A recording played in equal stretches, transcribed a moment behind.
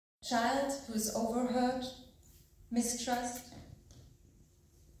child who is overheard, mistrust,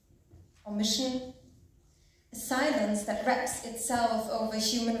 omission, a silence that wraps itself over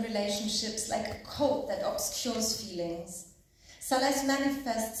human relationships like a coat that obscures feelings. Silence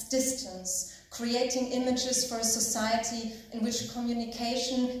manifests distance, creating images for a society in which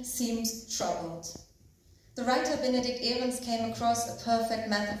communication seems troubled. The writer Benedict Ehrens came across a perfect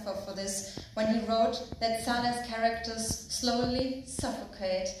metaphor for this when he wrote that Saleh's characters slowly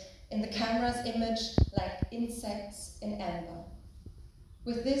suffocate in the camera's image like insects in amber.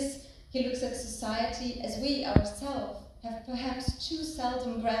 With this, he looks at society as we ourselves have perhaps too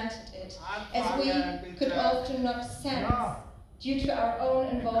seldom granted it, as we could often not sense due to our own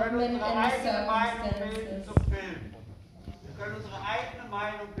involvement in the circumstances.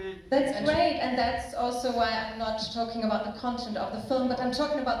 That's great, and that's also why I'm not talking about the content of the film, but I'm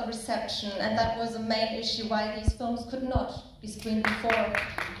talking about the reception, and that was the main issue why these films could not be screened before.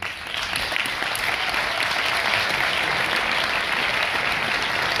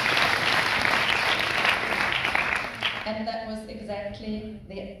 And that was exactly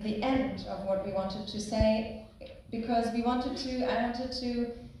the end of what we wanted to say, because I wanted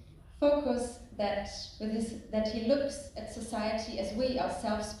to focus that he looks at society as we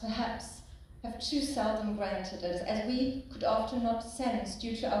ourselves perhaps have too seldom granted it, as we could often not sense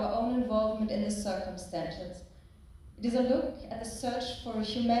due to our own involvement in the circumstances. It is a look at the search for a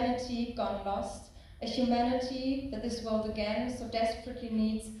humanity gone lost, a humanity that this world again so desperately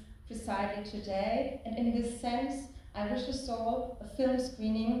needs precisely today, and in this sense, I wish us all a film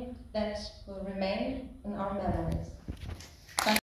screening that will remain in our memories.